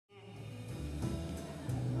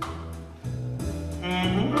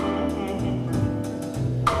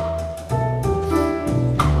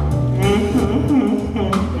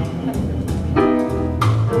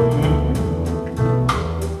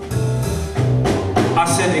I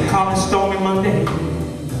said they call it Stormy Monday.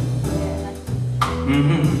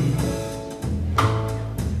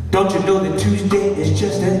 Don't you know that Tuesday is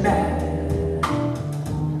just as bad?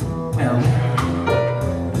 Well,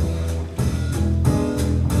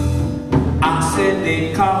 I said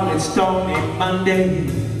they call it Stormy Monday.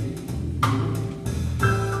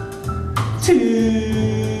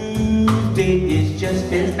 Tuesday is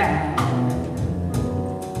just as bad.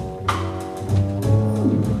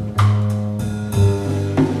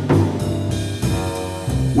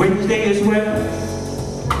 Wednesday is worse.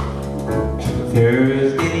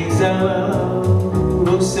 Thursday's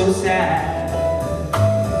oh so sad.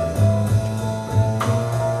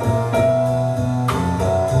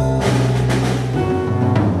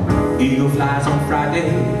 Eagle flies on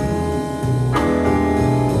Friday.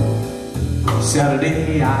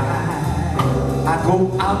 Saturday I go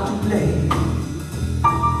out to play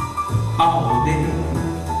all day.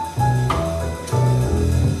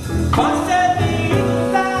 But Saturday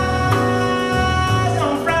flies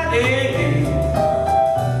on Friday.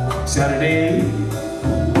 Saturday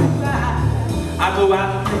I go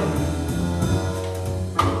out to play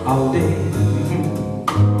all day.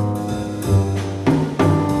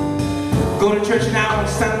 Go to church now on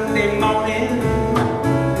Sunday morning,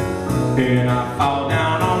 and I fall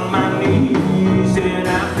down on my knees and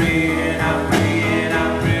I pray and I pray and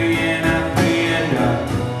I pray and I pray and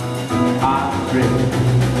I pray.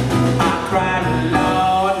 I cry,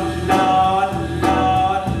 Lord, Lord,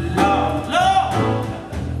 Lord, Lord, Lord,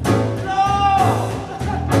 Lord,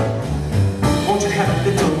 won't you have a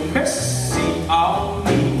little mercy on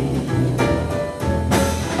me?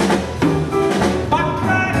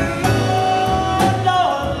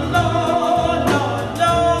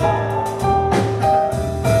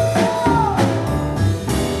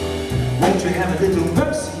 Won't you have a little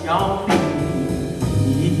mercy on me?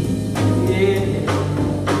 Yeah.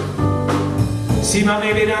 See my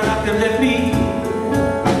baby done up and left me,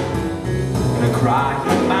 and I cry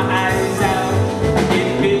my eyes out in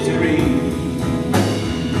misery.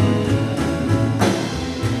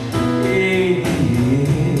 Yeah.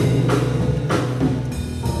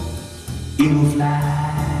 Eagle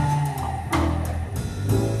flies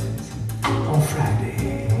on Friday.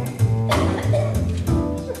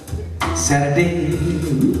 Saturday,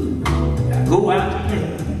 I go out to play.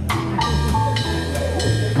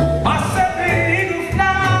 My Saturday eagle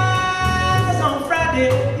flies on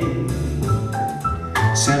Friday.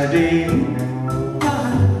 Saturday, I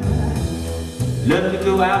love to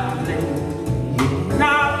go out and play. And I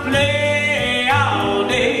play all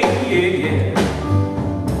day.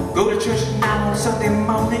 Go to church now on Sunday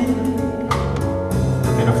morning,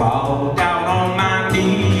 and I fall down on my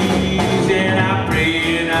knees and I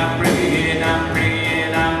pray and I pray.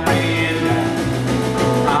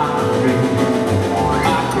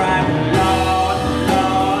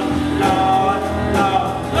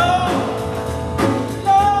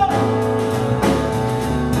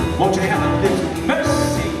 Won't you have a little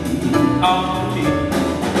mercy on me?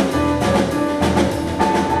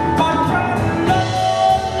 But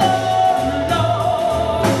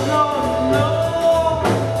Lord,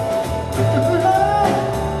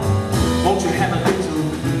 won't you have a little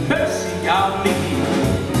mercy on me?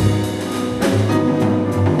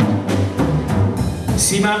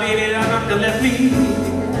 See my baby done up to left me.